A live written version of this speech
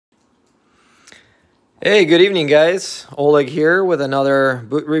Hey, good evening, guys. Oleg here with another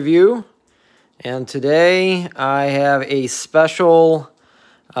boot review. And today I have a special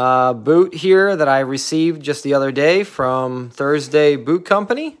boot here that I received just the other day from Thursday Boot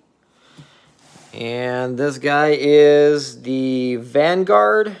Company. And this guy is the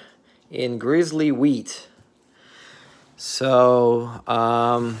Vanguard in Grizzly wheat.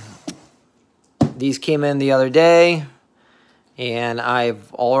 So these came in the other day. And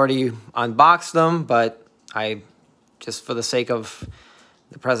I've already unboxed them, but I just for the sake of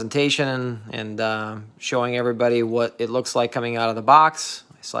the presentation and showing everybody what it looks like coming out of the box,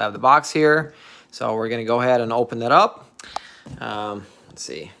 I still have the box here. So we're going to go ahead and open that up. Let's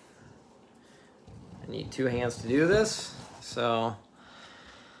see. I need two hands to do this. So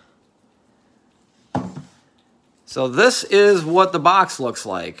this is what the box looks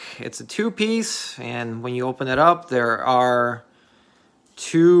like. It's a two-piece, and when you open it up, there are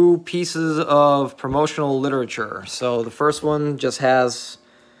two pieces of promotional literature. So the first one just has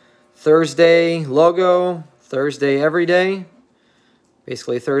Thursday logo, Thursday every day.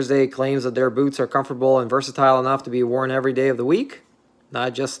 Basically, Thursday claims that their boots are comfortable and versatile enough to be worn every day of the week,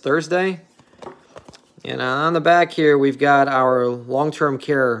 not just Thursday. And on the back here, we've got our long-term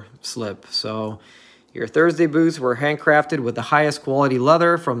care slip. So your Thursday boots were handcrafted with the highest quality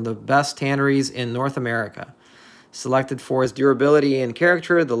leather from the best tanneries in North America. Selected for its durability and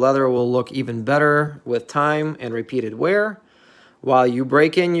character, the leather will look even better with time and repeated wear. While you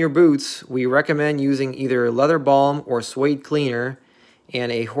break in your boots, we recommend using either leather balm or suede cleaner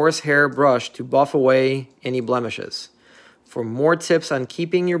and a horsehair brush to buff away any blemishes. For more tips on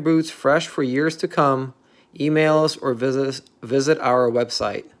keeping your boots fresh for years to come, email us or visit our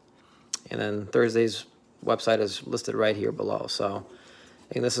website. And then Thursday's website is listed right here below. So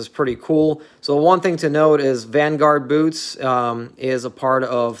I think this is pretty cool. So one thing to note is Vanguard boots is a part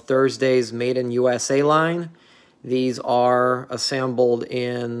of Thursday's Made in USA line. These are assembled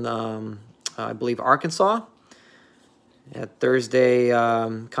in, I believe, Arkansas at Thursday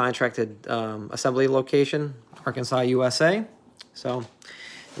contracted assembly location, Arkansas, USA. So,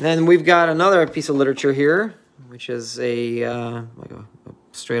 and then we've got another piece of literature here, which is like a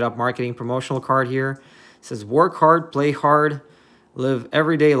straight up marketing promotional card here. It says, "Work hard, play hard, live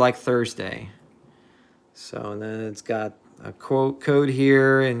every day like Thursday." So, and then it's got a code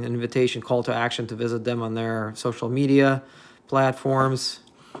here, an invitation, call to action to visit them on their social media platforms.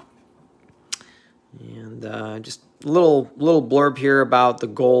 And just a little blurb here about the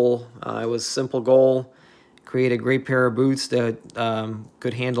goal. It was a simple goal: create a great pair of boots that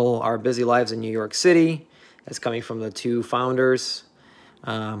could handle our busy lives in New York City. That's coming from the two founders.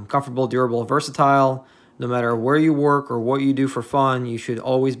 Comfortable, durable, versatile. No matter where you work or what you do for fun, you should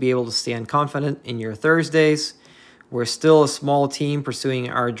always be able to stand confident in your Thursdays. We're still a small team pursuing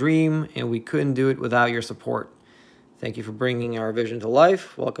our dream, and we couldn't do it without your support. Thank you for bringing our vision to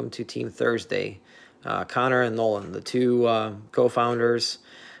life. Welcome to Team Thursday. Connor and Nolan, the two co-founders.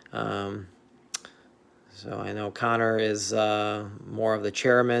 So I know Connor is more of the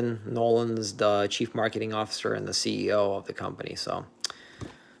chairman. Nolan's the chief marketing officer and the CEO of the company. So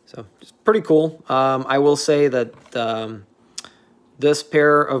it's pretty cool. I will say that this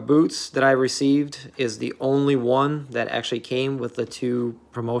pair of boots that I received is the only one that actually came with the two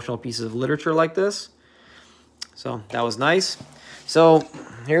promotional pieces of literature like this. So that was nice. So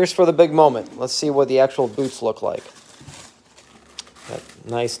here's for the big moment. Let's see what the actual boots look like. Got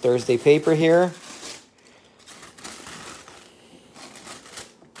nice Thursday paper here.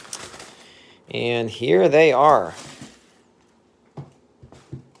 And here they are.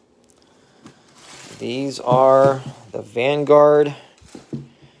 These are the Vanguard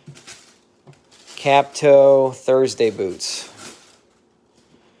cap toe Thursday boots.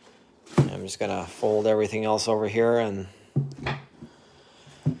 I'm just going to fold everything else over here and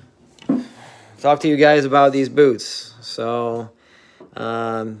talk to you guys about these boots. So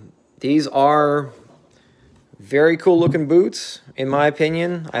these are very cool looking boots, in my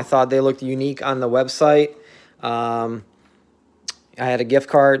opinion. I thought they looked unique on the website. I had a gift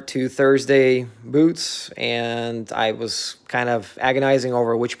card to Thursday boots, and I was kind of agonizing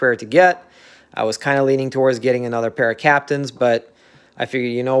over which pair to get. I was kind of leaning towards getting another pair of Captains, but I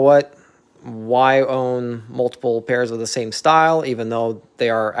figured, you know what? Why own multiple pairs of the same style, even though they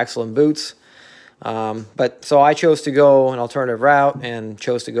are excellent boots? But so I chose to go an alternative route and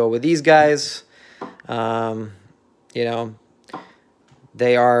chose to go with these guys. You know,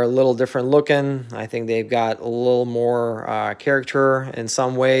 they are a little different looking. I think they've got a little more character in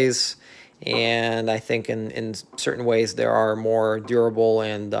some ways, and I think in certain ways they are more durable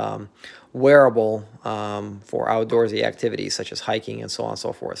and wearable for outdoorsy activities such as hiking and so on and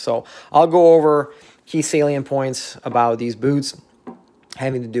so forth. So I'll go over key salient points about these boots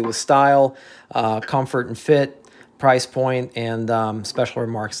having to do with style, comfort and fit, price point, and special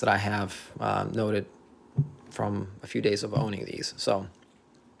remarks that I have noted from a few days of owning these. So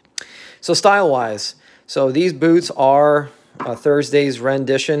style-wise, so these boots are Thursday's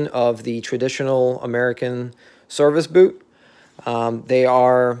rendition of the traditional American service boot. They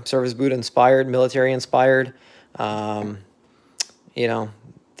are service boot inspired, military inspired. You know,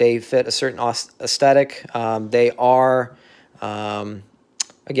 they fit a certain aesthetic. They are,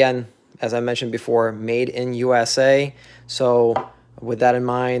 again, as I mentioned before, made in USA. So with that in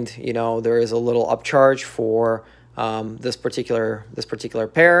mind, you know, there is a little upcharge for this particular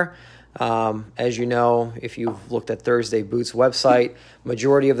pair. As you know, if you've looked at Thursday Boots website,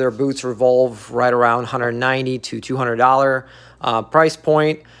 majority of their boots revolve right around $190 to $200 price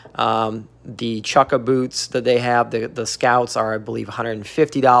point. The Chukka boots that they have, the Scouts, are, I believe,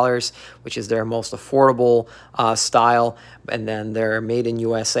 $150, which is their most affordable style. And then their Made in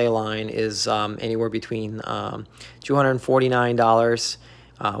USA line is anywhere between $249,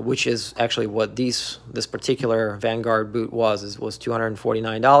 which is actually what this particular Vanguard boot was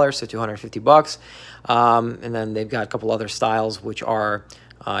 $249 to $250. And then they've got a couple other styles which are,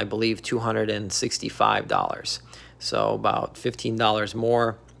 I believe, $265. So about $15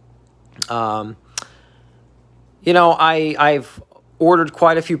 more. You know, I've ordered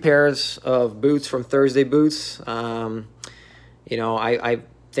quite a few pairs of boots from Thursday Boots. You know, I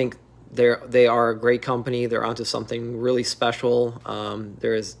think they are a great company. They're onto something really special.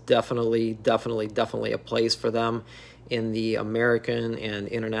 There is definitely a place for them in the American and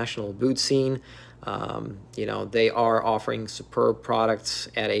international boot scene. You know, they are offering superb products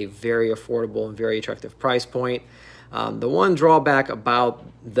at a very affordable and very attractive price point. The one drawback about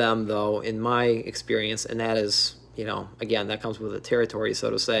them, though, in my experience, and that is, you know, again, that comes with the territory, so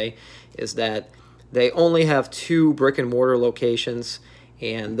to say, is that they only have 2 brick and mortar locations,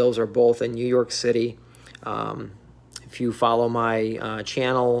 and those are both in New York City. If you follow my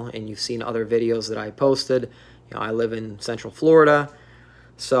channel and you've seen other videos that I posted, you know, I live in Central Florida,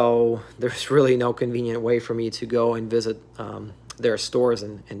 so there's really no convenient way for me to go and visit their stores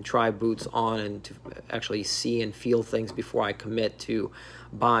and try boots on and to actually see and feel things before I commit to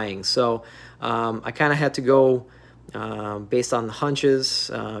buying. So I kind of had to go based on the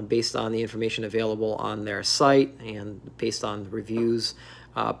hunches, based on the information available on their site, and based on reviews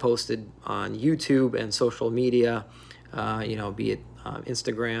posted on YouTube and social media, you know, be it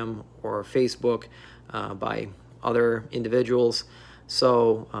Instagram or Facebook by other individuals.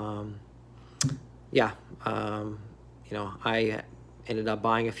 So yeah, you know, I ended up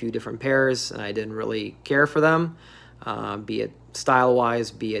buying a few different pairs, and I didn't really care for them, be it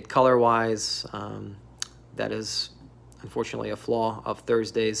style-wise, be it color-wise. That is unfortunately a flaw of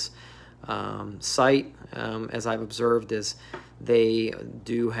Thursday's site, as I've observed, is they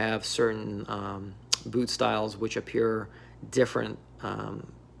do have certain boot styles which appear different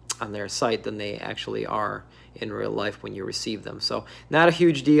on their site than they actually are in real life when you receive them. So not a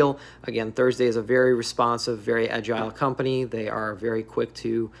huge deal. Again, Thursday is a very responsive, very agile company. They are very quick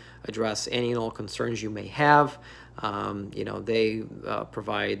to address any and all concerns you may have. You know, they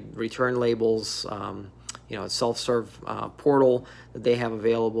provide return labels, you know, a self-serve portal that they have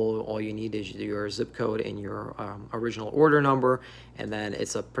available. All you need is your zip code and your original order number, and then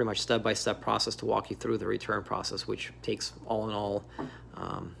it's a pretty much step-by-step process to walk you through the return process, which takes all in all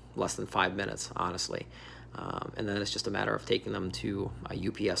less than 5 minutes, honestly. And then it's just a matter of taking them to a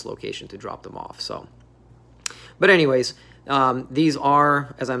UPS location to drop them off. So, but anyways, these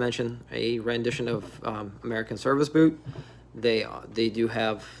are, as I mentioned, a rendition of American Service Boot. They do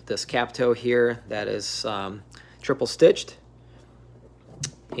have this cap toe here that is triple stitched,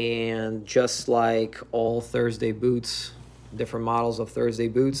 and just like all Thursday boots, different models of Thursday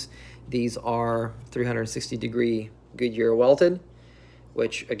boots, these are 360-degree Goodyear welted,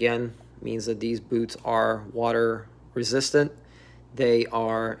 which again means that these boots are water resistant. They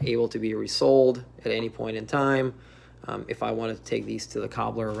are able to be resoled at any point in time. If I wanted to take these to the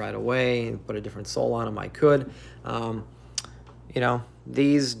cobbler right away and put a different sole on them, I could. You know,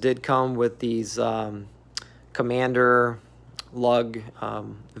 these did come with these Commander lug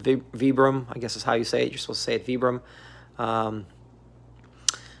Vibram, I guess is how you say it. You're supposed to say it Vibram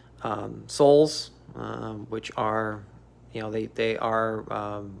soles, which are, you know, they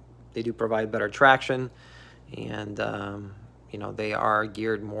do provide better traction, and you know, they are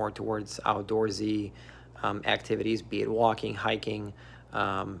geared more towards outdoorsy activities, be it walking, hiking,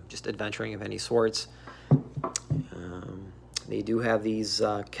 just adventuring of any sorts. They do have these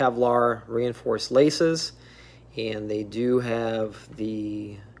Kevlar reinforced laces, and they do have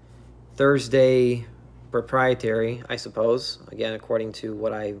the Thursday proprietary, I suppose, again, according to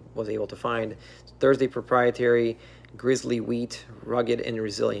what I was able to find, Thursday proprietary Grizzly wheat rugged and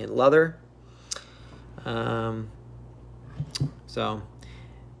resilient leather. So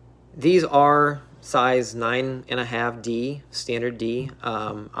these are size 9.5D, standard D.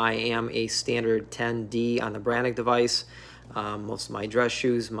 I am a standard 10D on the Brannick device. Most of my dress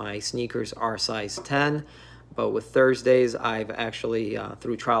shoes, my sneakers are size 10, but with Thursdays, I've actually,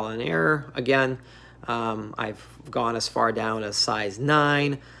 through trial and error, again, I've gone as far down as size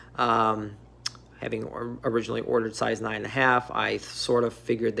 9. Having originally ordered size 9.5, I sort of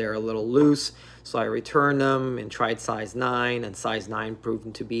figured they're a little loose, so I returned them and tried size 9, and size 9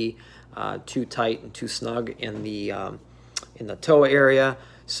 proved to be too tight and too snug in the toe area.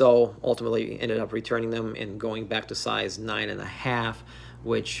 So ultimately ended up returning them and going back to size 9.5,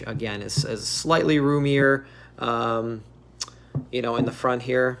 which again is slightly roomier. You know, in the front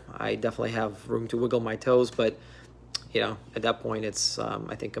here, I definitely have room to wiggle my toes, but you know, at that point, it's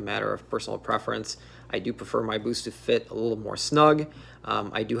I think a matter of personal preference. I do prefer my boots to fit a little more snug.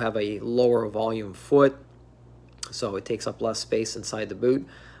 I do have a lower volume foot, so it takes up less space inside the boot.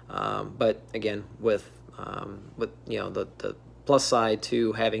 But again, with you know, the plus side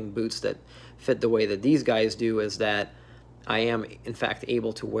to having boots that fit the way that these guys do is that I am in fact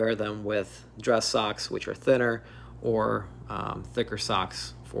able to wear them with dress socks, which are thinner, or thicker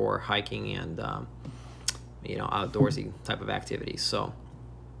socks for hiking and you know, outdoorsy type of activities. So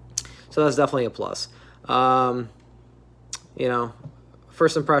that's definitely a plus. You know,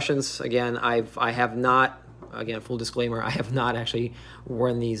 first impressions, again, I have not, again, full disclaimer, I have not actually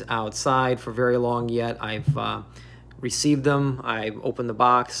worn these outside for very long yet. I've received them, I opened the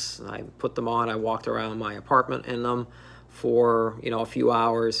box, I put them on, I walked around my apartment in them for, you know, a few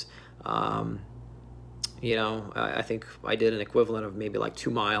hours. You know, I think I did an equivalent of maybe like 2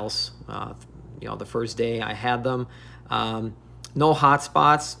 miles, you know, the first day I had them. No hot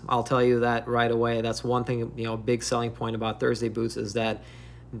spots, I'll tell you that right away. That's one thing, you know, big selling point about Thursday boots is that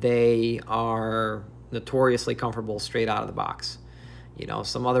they are notoriously comfortable straight out of the box. You know,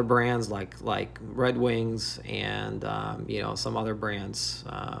 some other brands like Red Wings and, you know, some other brands,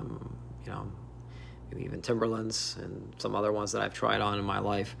 you know, maybe even Timberlands and some other ones that I've tried on in my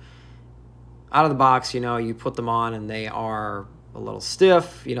life. Out of the box, you know, you put them on and they are a little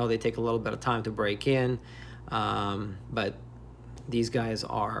stiff, you know, they take a little bit of time to break in, but these guys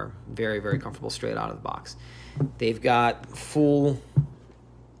are very, very comfortable straight out of the box. They've got full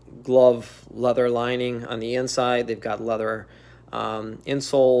glove leather lining on the inside. They've got leather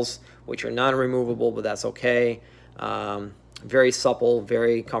insoles, which are non-removable, but that's okay. Very supple,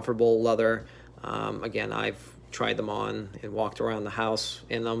 very comfortable leather. Again, I've tried them on and walked around the house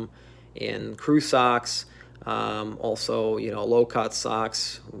in them, in crew socks. Also, you know, low-cut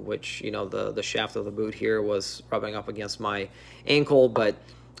socks, which, you know, the shaft of the boot here was rubbing up against my ankle, but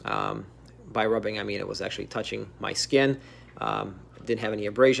by rubbing, I mean it was actually touching my skin. Didn't have any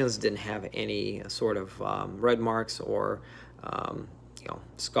abrasions, didn't have any sort of red marks or, you know,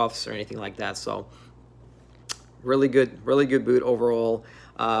 scuffs or anything like that. So really good boot overall.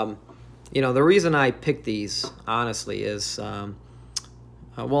 You know, the reason I picked these, honestly, is,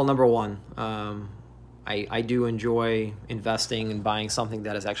 well, number one, I do enjoy investing and buying something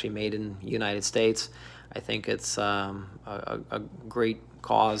that is actually made in the United States. I think it's a great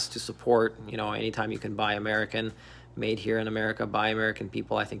cause to support. You know, anytime you can buy American, made here in America, by American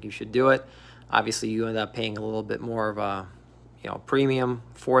people, I think you should do it. Obviously, you end up paying a little bit more of a, you know, premium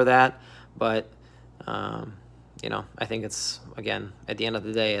for that, but you know, I think it's, again, at the end of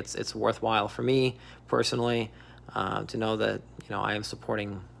the day, it's worthwhile for me personally to know that, you know, I am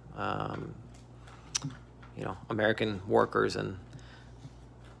supporting you know, American workers and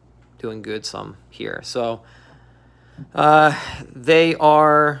doing good some here. So they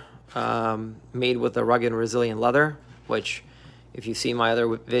are made with a rugged and resilient leather, which, if you see my other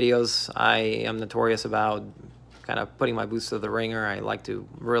videos, I am notorious about kind of putting my boots through the ringer. I like to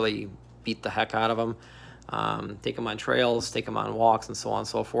really beat the heck out of them, take them on trails, take them on walks, and so on and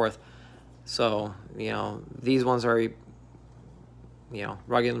so forth. So, you know, these ones are, you know,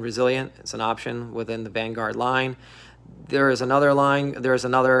 rugged and resilient. It's an option within the Vanguard line. There is another line, there's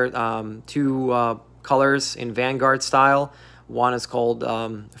another two colors in Vanguard style. One is called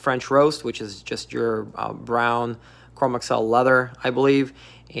French Roast, which is just your brown Chrome Excel leather, I believe.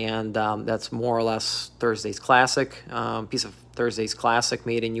 And that's more or less Thursday's Classic, piece of Thursday's Classic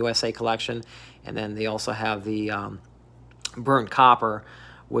made in USA collection. And then they also have the burnt copper,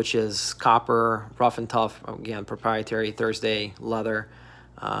 which is copper, rough and tough, again, proprietary Thursday leather.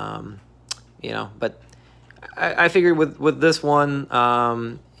 You know, but I figured with this one,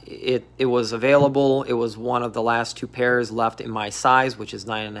 it was available. It was one of the last 2 pairs left in my size, which is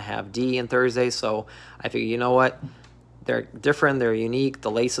 9.5D in Thursday. So I figured, you know what, they're different, they're unique.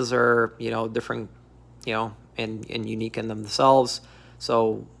 The laces are, you know, different, you know, and unique in themselves.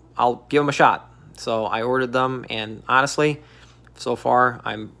 So I'll give them a shot. So I ordered them, and honestly, so far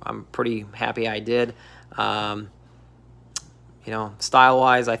I'm pretty happy I did. You know,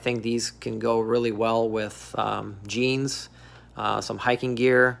 style-wise, I think these can go really well with jeans, some hiking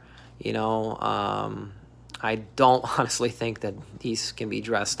gear. You know, I don't honestly think that these can be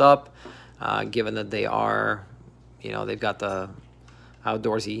dressed up, given that they are, you know, they've got the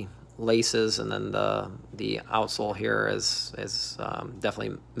outdoorsy laces, and then the outsole here is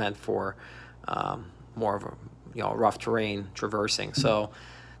definitely meant for more of a, you know, rough terrain traversing. So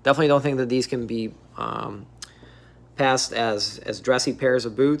definitely don't think that these can be passed as dressy pairs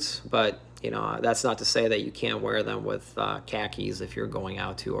of boots, but you know, that's not to say that you can't wear them with khakis if you're going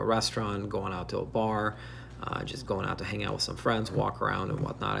out to a restaurant, going out to a bar, just going out to hang out with some friends, walk around and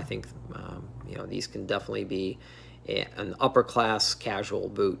whatnot. I think you know, these can definitely be an upper class casual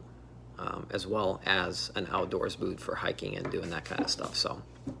boot, as well as an outdoors boot for hiking and doing that kind of stuff.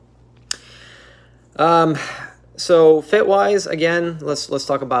 So fit wise, again, let's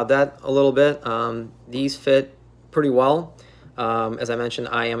talk about that a little bit. These fit pretty well. As I mentioned,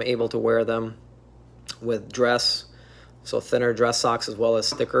 I am able to wear them with dress, so thinner dress socks as well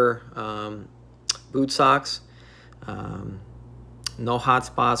as thicker boot socks. No hot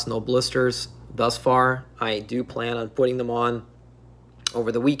spots, no blisters thus far. I do plan on putting them on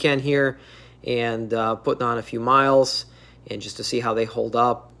over the weekend here and putting on a few miles, and just to see how they hold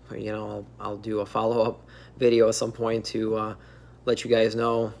up. You know, I'll do a follow-up video at some point to let you guys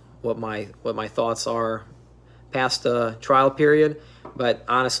know what my thoughts are past the trial period. But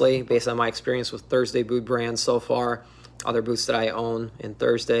honestly, based on my experience with Thursday boot brands so far, other boots that I own in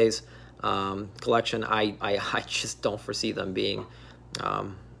Thursday's collection, I just don't foresee them being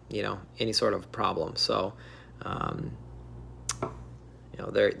you know, any sort of problem. So you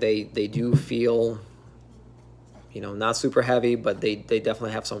know, they do feel, you know, not super heavy, but they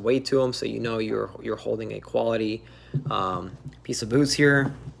definitely have some weight to them, so you know you're holding a quality piece of boots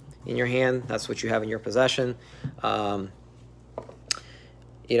here in your hand. That's what you have in your possession.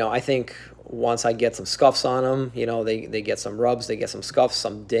 You know, I think once I get some scuffs on them, you know, they get some rubs, they get some scuffs,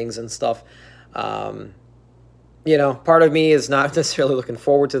 some dings and stuff. You know, part of me is not necessarily looking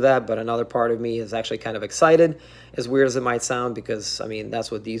forward to that, but another part of me is actually kind of excited, as weird as it might sound, because, I mean,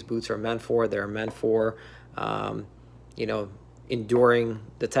 that's what these boots are meant for. They're meant for, you know, enduring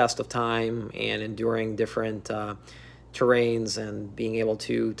the test of time and enduring different terrains and being able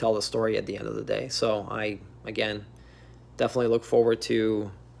to tell the story at the end of the day. So I, again, definitely look forward to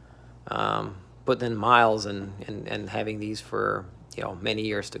putting in miles and having these for, you know, many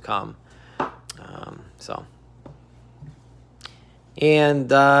years to come. And,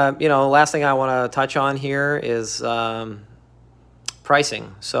 you know, last thing I want to touch on here is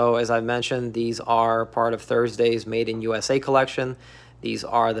pricing. So as I mentioned, these are part of Thursday's Made in USA collection. These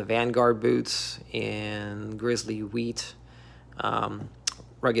are the Vanguard boots in Grizzly wheat,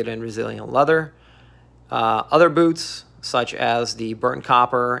 rugged and resilient leather. Other boots, such as the burnt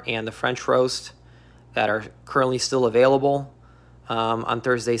copper and the French roast, that are currently still available on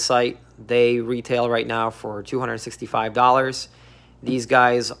Thursday's site, they retail right now for $265. These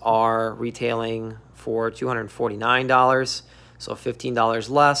guys are retailing for $249, so $15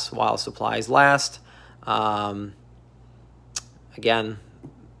 less while supplies last. Again,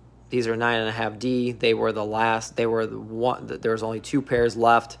 these are 9.5D. They were the last. They were the one. There was only 2 pairs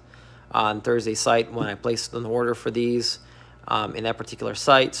left on Thursday's site when I placed an order for these in that particular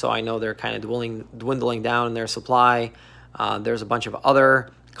site. So I know they're kind of dwindling down in their supply. There's a bunch of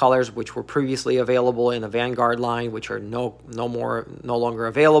other colors which were previously available in the Vanguard line, which are no longer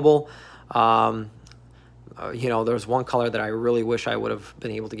available. You know, there's one color that I really wish I would have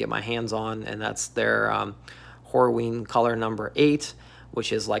been able to get my hands on, and that's their Horween color number 8,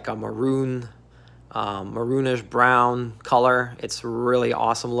 which is like a maroon, maroonish brown color. It's really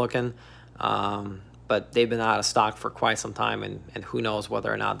awesome looking, but they've been out of stock for quite some time, and who knows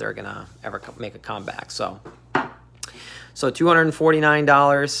whether or not they're gonna ever make a comeback. So $249,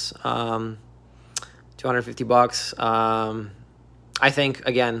 $250. I think,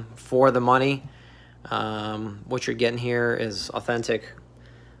 again, for the money, what you're getting here is authentic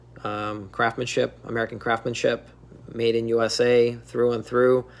craftsmanship, American craftsmanship, made in USA through and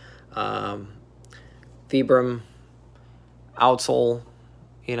through. Vibram outsole,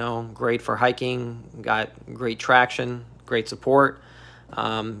 you know, great for hiking, got great traction, great support,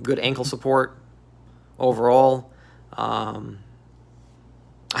 good ankle support overall. I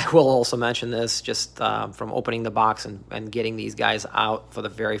will also mention this just from opening the box and getting these guys out for the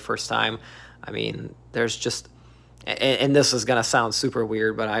very first time. I mean, there's just, and this is gonna sound super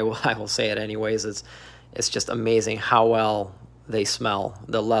weird, but I will say it anyways. It's just amazing how well they smell,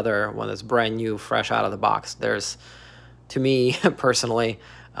 the leather, when it's brand new, fresh out of the box. There's, to me personally,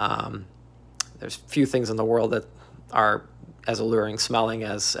 there's few things in the world that are as alluring smelling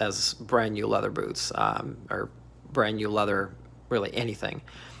as brand new leather boots, or brand new leather, really anything.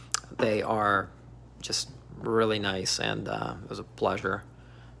 They are just really nice, and it was a pleasure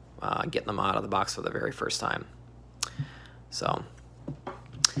getting them out of the box for the very first time. So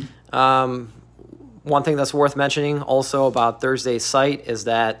one thing that's worth mentioning also about Thursday's site is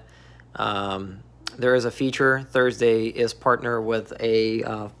that there is a feature. Thursday is partnered with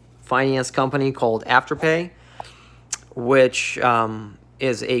a finance company called Afterpay, which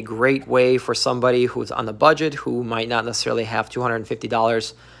is a great way for somebody who's on the budget, who might not necessarily have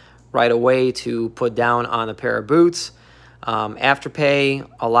 $250 right away to put down on a pair of boots. Afterpay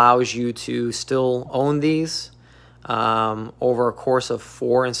allows you to still own these over a course of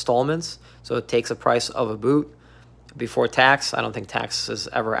 4 installments. So it takes the price of a boot before tax. I don't think tax is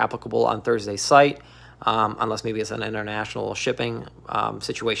ever applicable on Thursday's site, unless maybe it's an international shipping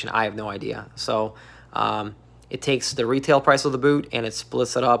situation. I have no idea. So it takes the retail price of the boot and it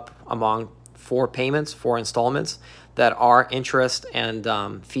splits it up among 4 payments, 4 installments that are interest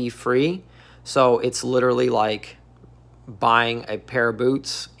and fee-free. So it's literally like buying a pair of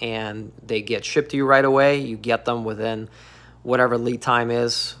boots and they get shipped to you right away. You get them within whatever lead time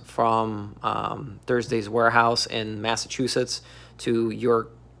is from Thursday's warehouse in Massachusetts to your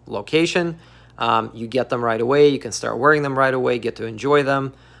location. You get them right away. You can start wearing them right away, get to enjoy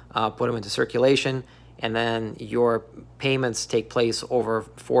them, put them into circulation, and then your payments take place over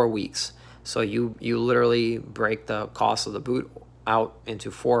 4 weeks. So you literally break the cost of the boot out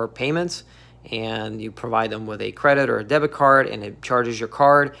into 4 payments, and you provide them with a credit or a debit card, and it charges your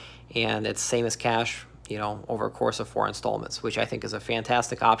card, and it's same as cash, you know, over a course of 4 installments, which I think is a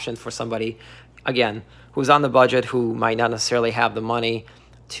fantastic option for somebody, again, who's on the budget, who might not necessarily have the money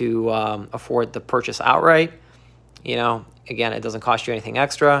to afford the purchase outright. You know, again, it doesn't cost you anything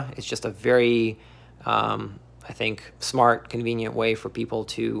extra. It's just a very, I think, smart, convenient way for people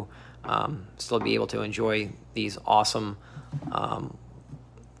to still be able to enjoy these awesome,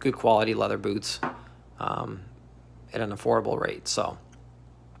 good quality leather boots at an affordable rate. So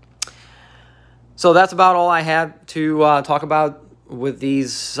that's about all I had to talk about with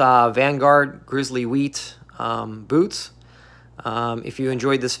these Vanguard Grizzly Wheat boots. If you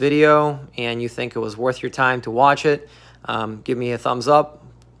enjoyed this video and you think it was worth your time to watch it, give me a thumbs up.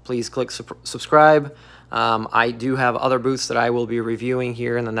 Please click subscribe. I do have other boots that I will be reviewing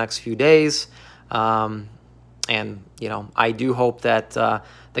here in the next few days. And, you know, I do hope that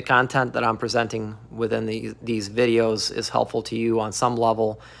the content that I'm presenting within these videos is helpful to you on some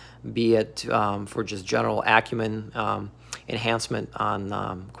level, be it for just general acumen enhancement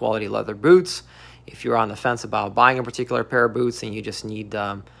on quality leather boots. If you're on the fence about buying a particular pair of boots and you just need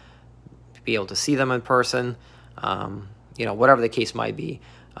to be able to see them in person, you know, whatever the case might be.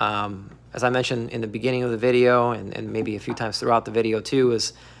 As I mentioned in the beginning of the video, and maybe a few times throughout the video too,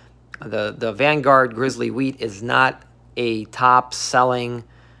 is the Vanguard Grizzly Wheat is not a top-selling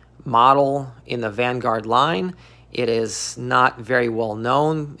model in the Vanguard line. It is not very well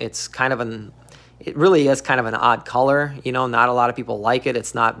known. It's kind of it really is kind of an odd color. You know, not a lot of people like it.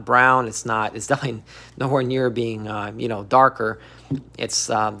 It's not brown. It's definitely nowhere near being, you know, darker. It's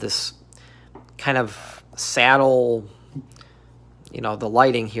this kind of saddle, you know, the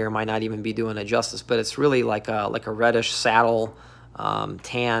lighting here might not even be doing it justice, but it's really like a reddish saddle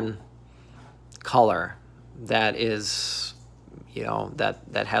tan color that is, you know,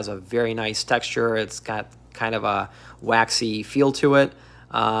 that has a very nice texture. It's got kind of a waxy feel to it,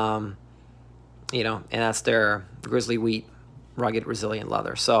 you know, and that's their Grizzly Wheat rugged resilient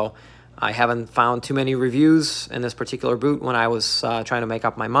leather. So I haven't found too many reviews in this particular boot when I was trying to make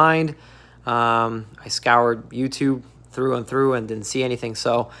up my mind. I scoured YouTube through and through and didn't see anything.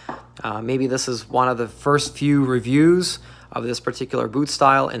 So maybe this is one of the first few reviews of this particular boot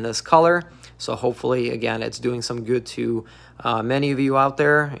style in this color. So hopefully, again, it's doing some good to many of you out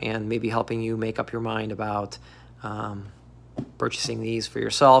there and maybe helping you make up your mind about purchasing these for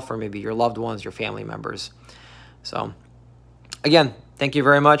yourself or maybe your loved ones, your family members. So again, thank you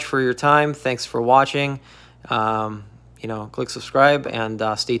very much for your time. Thanks for watching. You know, click subscribe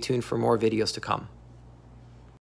and stay tuned for more videos to come.